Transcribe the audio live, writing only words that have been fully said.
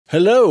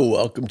Hello,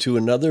 welcome to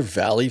another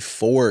Valley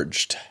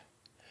Forged.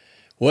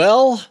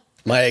 Well,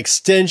 my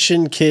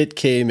extension kit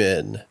came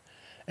in,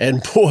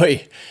 and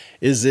boy,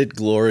 is it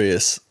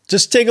glorious.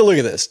 Just take a look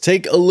at this.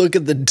 Take a look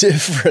at the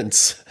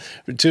difference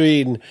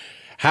between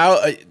how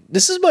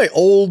this is my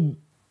old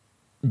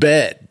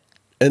bed,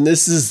 and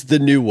this is the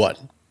new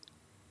one.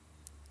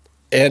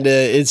 And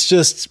it's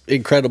just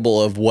incredible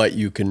of what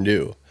you can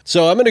do.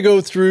 So I'm going to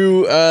go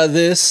through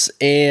this,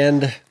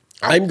 and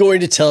I'm going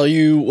to tell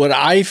you what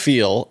I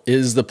feel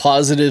is the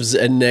positives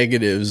and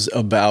negatives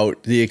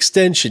about the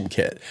extension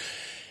kit.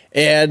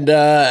 And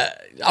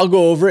I'll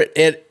go over it.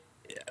 And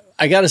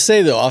I got to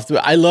say, though,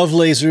 I love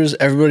lasers.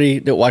 Everybody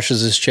that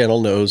watches this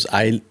channel knows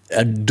I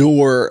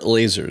adore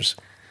lasers.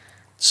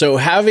 So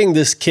having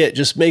this kit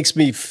just makes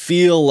me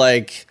feel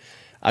like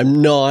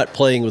I'm not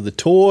playing with a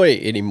toy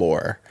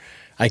anymore.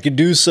 I could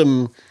do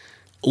some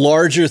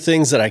larger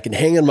things that I can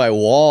hang on my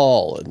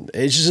wall. And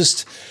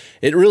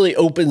it really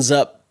opens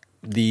up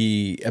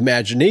the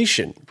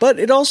imagination, but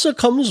it also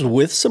comes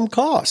with some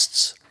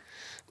costs,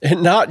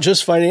 and not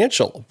just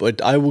financial,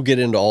 but I will get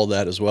into all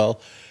that as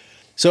well.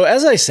 So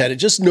as I said, it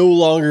just no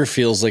longer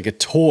feels like a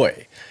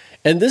toy,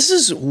 and this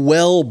is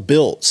well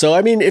built. So,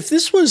 I mean, if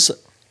this was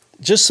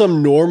just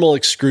some normal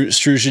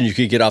extrusion you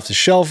could get off the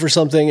shelf or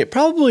something, it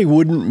probably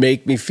wouldn't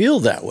make me feel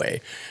that way.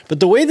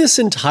 But the way this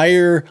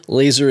entire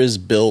laser is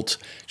built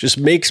just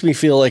makes me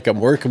feel like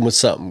I'm working with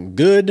something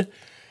good.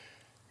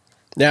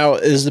 Now,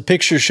 as the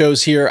picture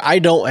shows here, I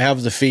don't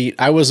have the feet.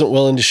 I wasn't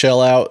willing to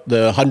shell out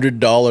the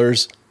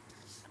 $100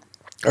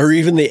 or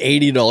even the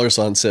 $80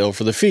 on sale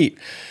for the feet.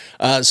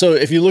 So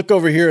if you look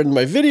over here in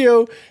my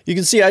video, you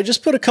can see I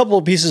just put a couple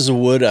of pieces of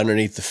wood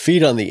underneath the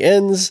feet on the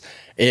ends.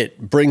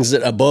 It brings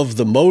it above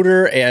the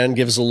motor and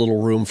gives a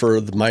little room for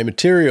my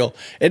material.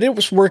 And it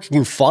was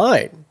working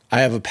fine.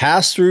 I have a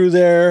pass-through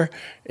there.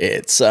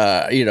 It's,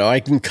 I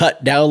can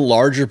cut down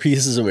larger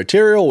pieces of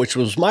material, which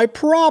was my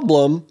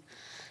problem.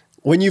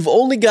 When you've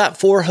only got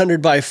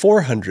 400 by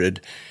 400,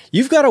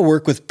 you've got to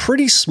work with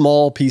pretty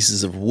small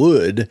pieces of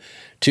wood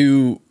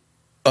to,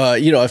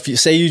 if you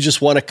say you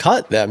just want to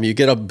cut them, you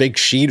get a big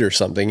sheet or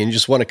something and you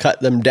just want to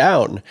cut them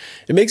down.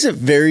 It makes it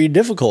very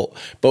difficult.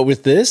 But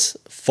with this,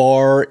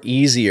 far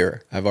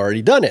easier. I've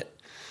already done it.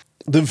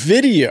 The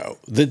video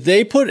that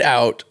they put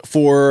out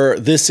for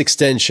this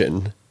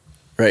extension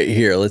right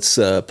here, let's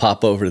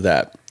pop over to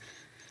that.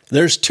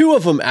 There's two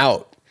of them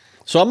out.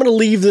 So I'm going to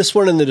leave this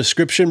one in the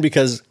description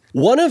because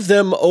one of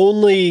them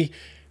only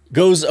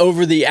goes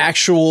over the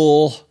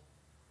actual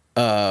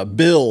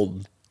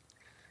build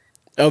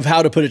of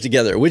how to put it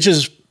together, which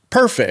is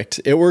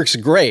perfect. It works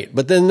great.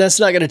 But then that's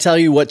not going to tell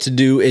you what to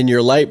do in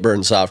your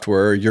Lightburn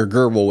software, or your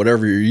Gerbil,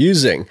 whatever you're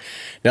using.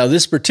 Now,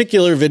 this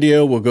particular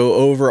video will go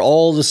over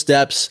all the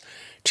steps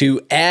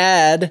to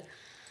add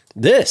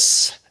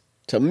this,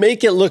 to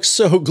make it look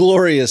so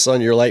glorious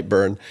on your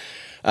Lightburn.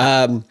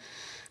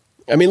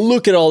 I mean,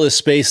 look at all this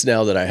space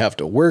now that I have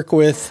to work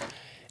with.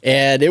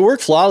 And it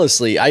worked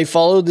flawlessly. I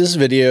followed this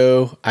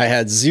video. I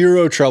had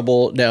zero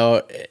trouble.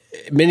 Now,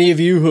 many of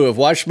you who have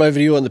watched my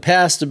video in the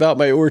past about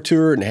my Ur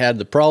tour and had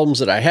the problems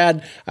that I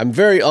had, I'm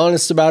very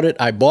honest about it.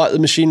 I bought the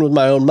machine with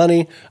my own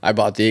money. I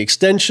bought the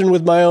extension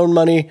with my own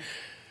money.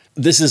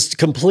 This is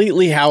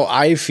completely how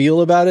I feel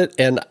about it.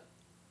 And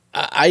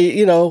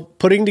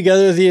putting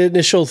together the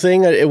initial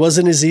thing, it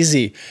wasn't as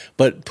easy.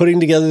 But putting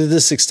together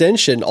this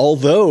extension,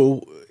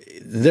 although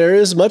there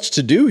is much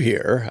to do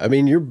here. I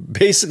mean, you're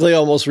basically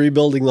almost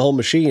rebuilding the whole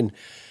machine.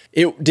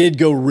 It did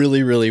go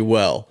really, really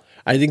well.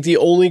 I think the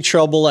only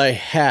trouble I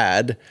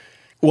had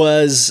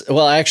was,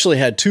 well, I actually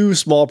had two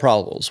small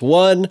problems.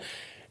 One,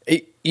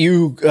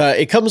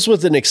 it comes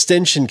with an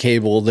extension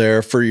cable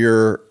there for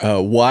your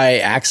Y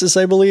axis,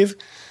 I believe,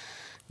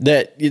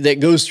 that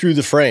goes through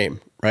the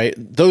frame, right?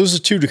 Those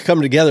two to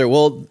come together.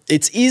 Well,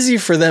 it's easy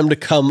for them to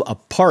come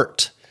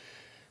apart.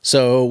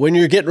 So when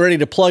you're getting ready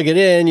to plug it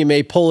in, you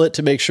may pull it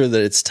to make sure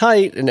that it's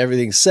tight and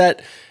everything's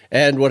set.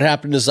 And what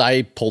happened is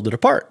I pulled it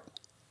apart.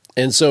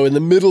 And so in the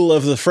middle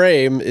of the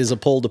frame is a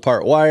pulled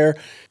apart wire.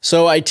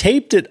 So I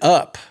taped it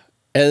up,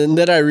 and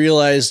then I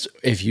realized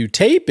if you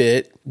tape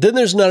it, then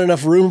there's not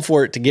enough room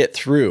for it to get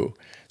through.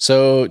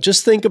 So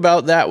just think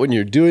about that when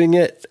you're doing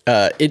it.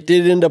 It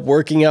did end up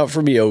working out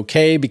for me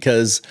okay,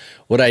 because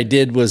what I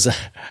did was I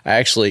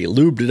actually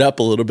lubed it up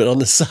a little bit on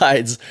the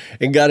sides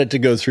and got it to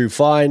go through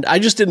fine. I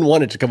just didn't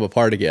want it to come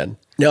apart again.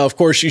 Now, of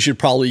course, you should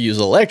probably use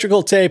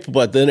electrical tape,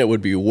 but then it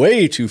would be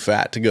way too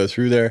fat to go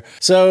through there.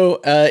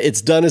 So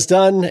it's done is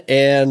done,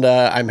 and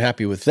I'm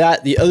happy with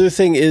that. The other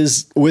thing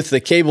is with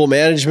the cable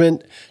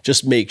management,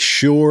 just make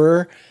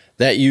sure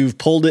that you've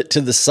pulled it to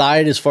the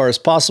side as far as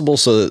possible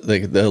so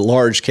that the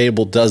large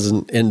cable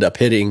doesn't end up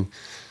hitting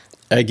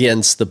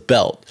against the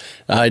belt.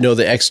 I know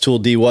the X-Tool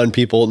D1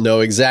 people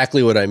know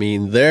exactly what I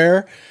mean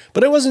there,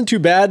 but it wasn't too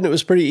bad, and it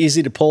was pretty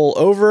easy to pull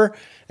over.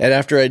 And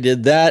after I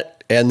did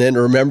that, and then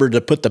remembered to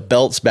put the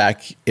belts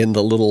back in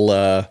the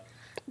little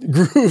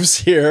grooves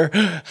here,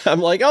 I'm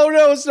like, oh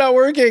no, it's not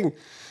working.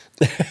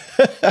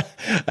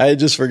 I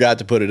just forgot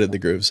to put it in the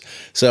grooves.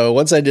 So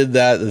once I did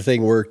that, the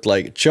thing worked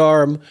like a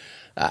charm.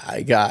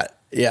 I got,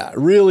 yeah,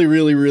 really,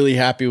 really, really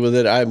happy with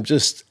it. I'm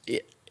just,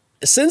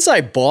 since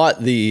I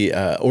bought the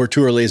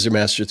Ortur Laser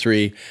Master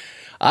 3,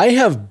 I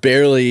have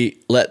barely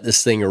let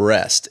this thing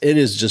rest. It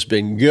has just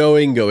been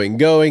going, going,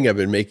 going. I've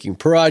been making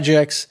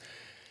projects.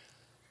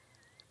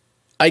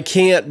 I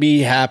can't be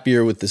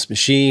happier with this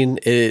machine.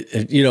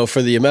 You know,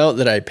 for the amount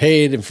that I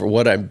paid and for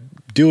what I'm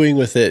doing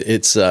with it,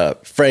 it's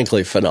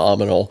frankly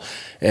phenomenal.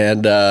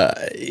 And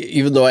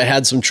even though I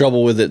had some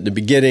trouble with it in the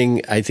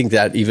beginning, I think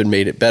that even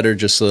made it better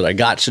just so that I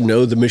got to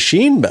know the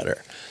machine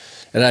better.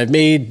 And I've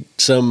made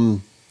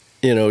some,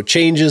 you know,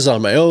 changes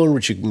on my own,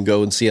 which you can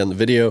go and see on the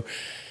video,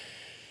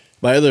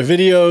 my other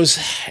videos.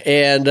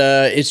 And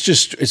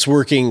it's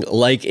working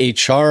like a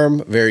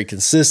charm, very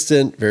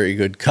consistent, very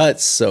good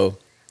cuts. So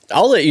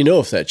I'll let you know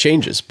if that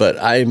changes, but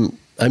I'm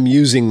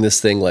using this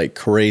thing like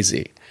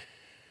crazy.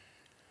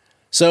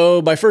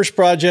 So my first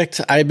project,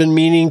 I've been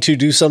meaning to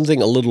do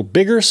something a little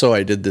bigger, so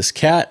I did this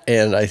cat,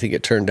 and I think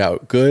it turned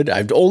out good.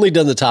 I've only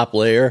done the top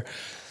layer,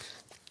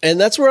 and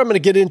that's where I'm going to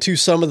get into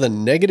some of the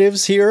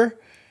negatives here,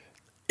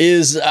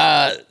 is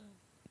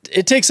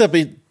it takes up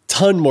a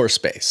ton more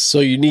space.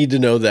 So you need to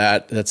know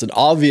that. That's an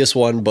obvious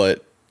one,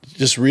 but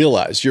just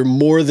realize you're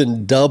more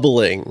than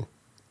doubling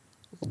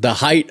the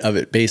height of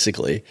it,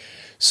 basically.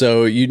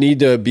 So you need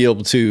to be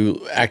able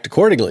to act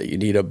accordingly. You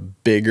need a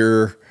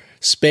bigger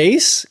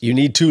space. You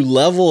need to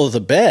level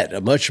the bed.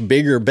 A much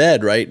bigger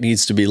bed, right,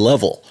 needs to be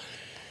level.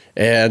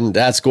 And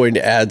that's going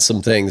to add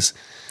some things.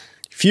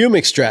 Fume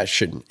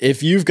extraction.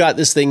 If you've got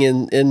this thing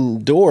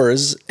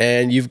indoors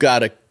and you've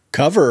got a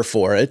cover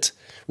for it,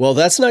 well,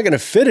 that's not going to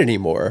fit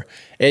anymore.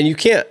 And you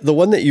can't, the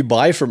one that you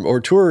buy from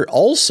Ortur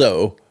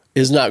also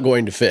is not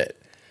going to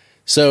fit.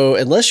 So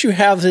unless you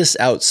have this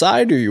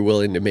outside or you're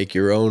willing to make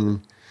your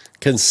own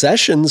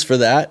concessions for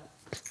that,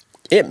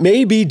 it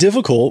may be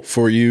difficult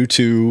for you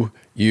to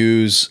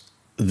use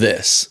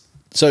this.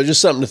 So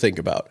just something to think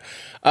about.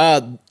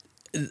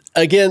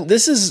 Again,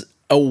 this is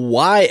a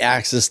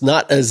Y-axis,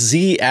 not a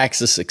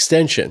Z-axis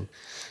extension.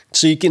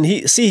 So you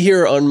can see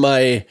here on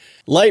my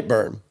light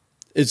burn,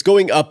 it's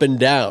going up and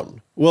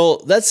down. Well,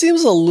 that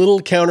seems a little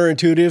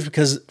counterintuitive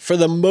because for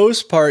the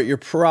most part, you're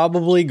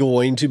probably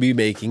going to be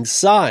making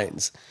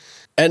signs.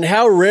 And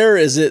how rare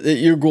is it that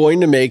you're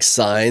going to make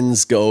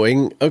signs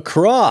going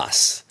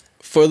across?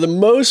 For the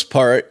most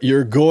part,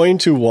 you're going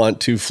to want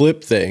to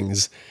flip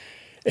things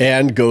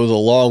and go the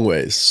long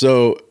ways.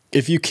 So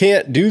if you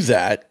can't do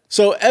that,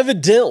 so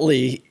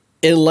evidently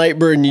in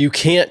Lightburn, you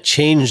can't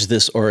change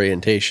this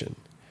orientation.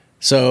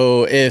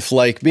 So if,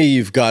 like me,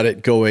 you've got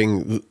it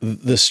going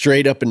the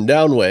straight up and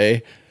down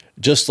way,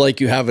 just like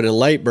you have it in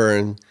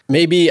Lightburn,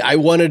 maybe I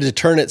wanted to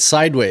turn it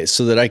sideways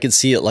so that I could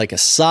see it like a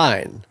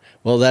sign.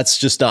 Well, that's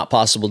just not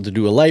possible to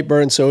do a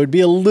Lightburn, so it'd be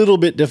a little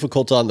bit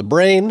difficult on the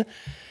brain.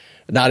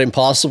 Not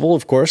impossible,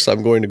 of course.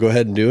 I'm going to go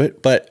ahead and do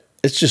it, but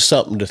it's just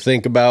something to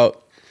think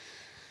about.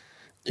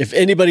 If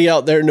anybody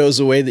out there knows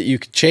a way that you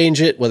could change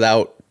it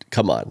without,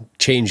 come on,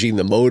 changing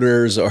the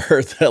motors or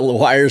the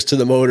wires to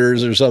the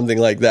motors or something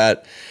like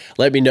that,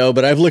 let me know.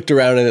 But I've looked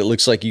around and it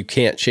looks like you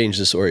can't change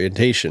this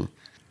orientation.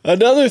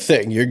 Another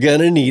thing, you're going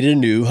to need a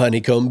new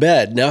honeycomb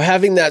bed. Now,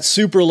 having that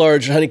super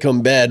large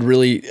honeycomb bed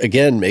really,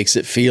 again, makes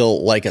it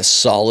feel like a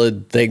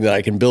solid thing that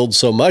I can build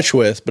so much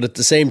with. But at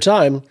the same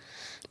time,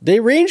 they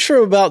range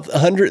from about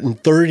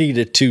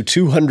 $130 to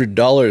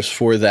 $200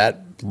 for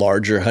that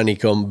larger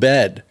honeycomb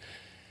bed.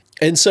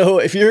 And so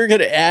if you're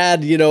going to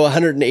add, you know,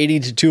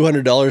 $180 to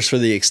 $200 for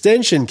the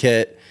extension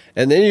kit,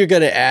 and then you're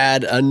going to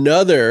add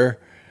another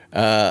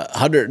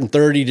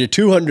 $130 to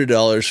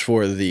 $200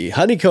 for the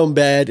honeycomb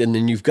bed, and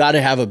then you've got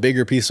to have a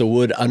bigger piece of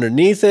wood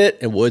underneath it,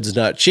 and wood's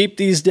not cheap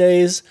these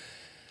days.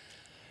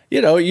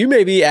 You know, you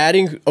may be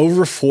adding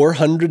over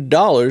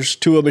 $400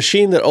 to a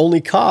machine that only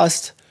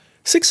cost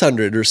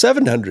 $600 or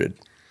 $700.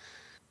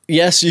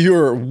 Yes,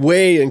 you're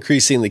way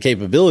increasing the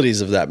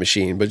capabilities of that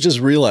machine, but just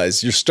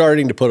realize you're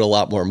starting to put a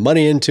lot more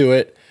money into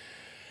it.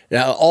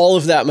 Now, all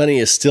of that money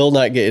is still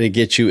not going to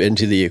get you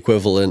into the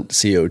equivalent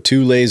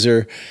CO2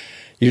 laser.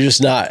 You're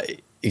just not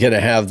going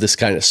to have this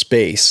kind of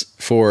space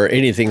for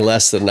anything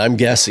less than, I'm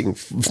guessing,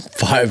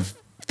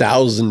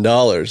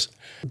 $5,000.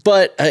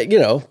 But, you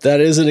know,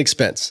 that is an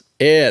expense.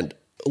 And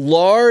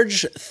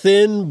large,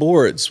 thin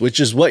boards, which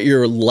is what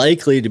you're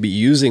likely to be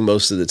using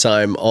most of the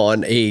time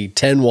on a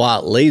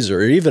 10-watt laser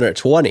or even a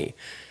 20,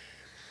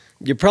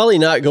 you're probably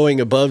not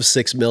going above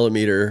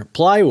 6mm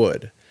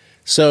plywood.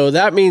 So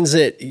that means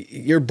that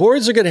your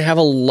boards are going to have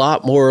a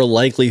lot more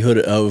likelihood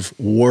of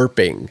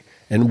warping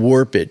and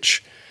warpage.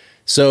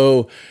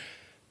 So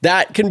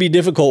that can be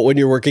difficult when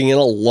you're working in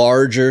a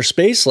larger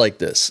space like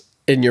this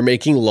and you're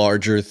making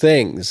larger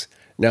things.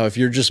 Now, if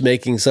you're just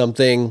making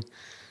something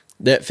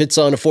that fits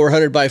on a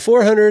 400 by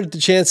 400, the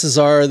chances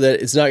are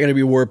that it's not going to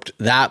be warped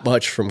that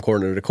much from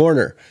corner to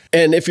corner.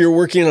 And if you're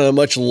working on a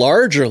much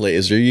larger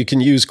laser, you can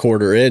use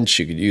 1/4 inch,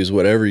 you could use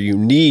whatever you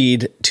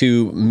need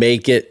to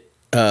make it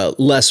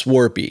less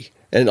warpy.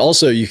 And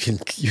also you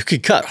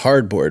could cut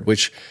hardboard,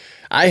 which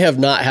I have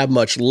not had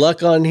much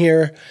luck on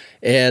here.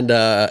 And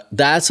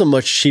that's a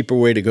much cheaper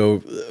way to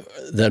go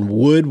than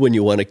wood when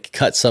you want to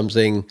cut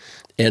something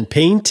and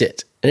paint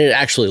it. And it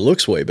actually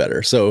looks way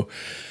better. So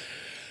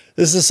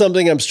this is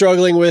something I'm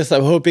struggling with.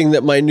 I'm hoping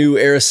that my new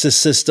air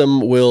assist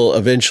system will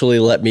eventually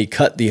let me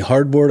cut the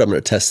hardboard. I'm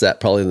going to test that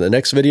probably in the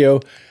next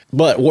video.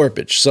 But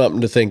warpage,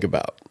 something to think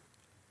about.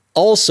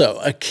 Also,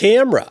 a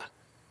camera.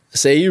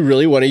 Say you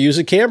really want to use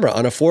a camera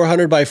on a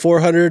 400 by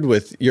 400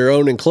 with your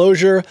own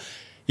enclosure.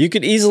 You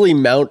could easily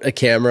mount a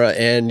camera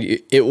and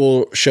it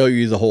will show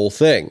you the whole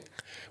thing.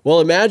 Well,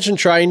 imagine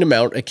trying to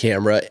mount a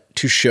camera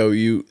to show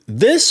you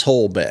this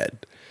whole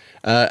bed.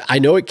 I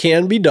know it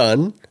can be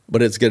done,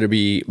 but it's going to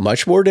be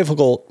much more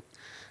difficult.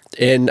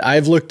 And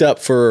I've looked up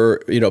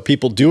for,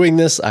 people doing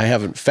this. I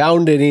haven't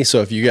found any.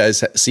 So if you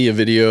guys see a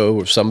video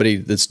of somebody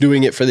that's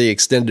doing it for the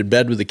extended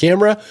bed with a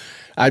camera,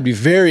 I'd be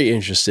very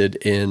interested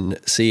in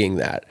seeing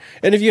that.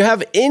 And if you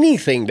have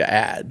anything to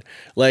add,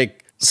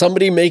 like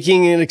somebody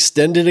making an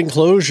extended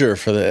enclosure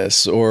for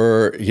this,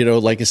 or,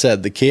 like I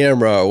said, the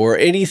camera, or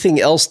anything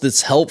else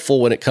that's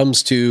helpful when it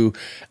comes to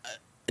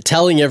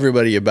telling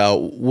everybody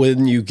about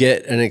when you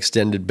get an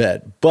extended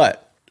bed.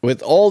 But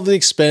with all the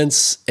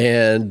expense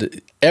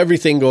and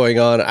everything going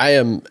on, I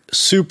am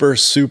super,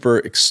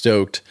 super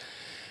stoked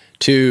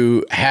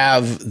to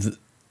have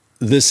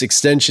this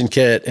extension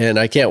kit, and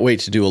I can't wait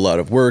to do a lot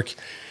of work.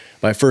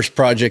 My first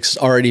project's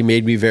already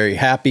made me very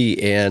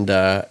happy, and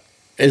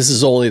this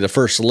is only the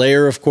first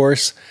layer, of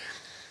course.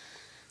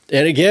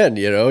 And again,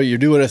 you're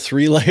doing a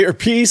 3-layer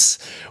piece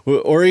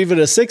or even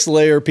a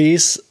 6-layer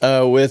piece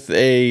with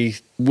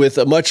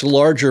a much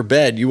larger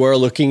bed. You are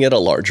looking at a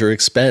larger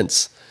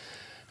expense.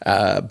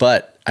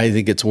 But I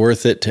think it's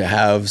worth it to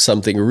have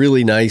something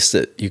really nice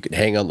that you can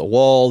hang on the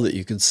wall, that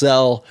you can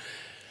sell.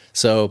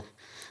 So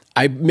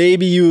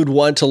maybe you would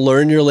want to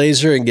learn your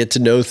laser and get to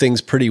know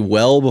things pretty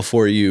well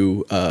before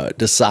you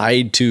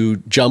decide to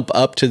jump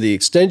up to the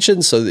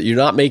extension, so that you're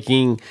not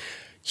making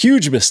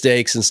huge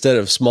mistakes instead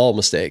of small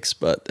mistakes.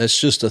 But that's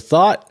just a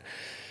thought.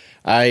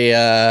 I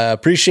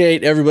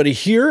appreciate everybody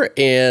here,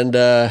 and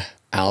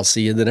I'll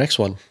see you in the next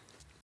one.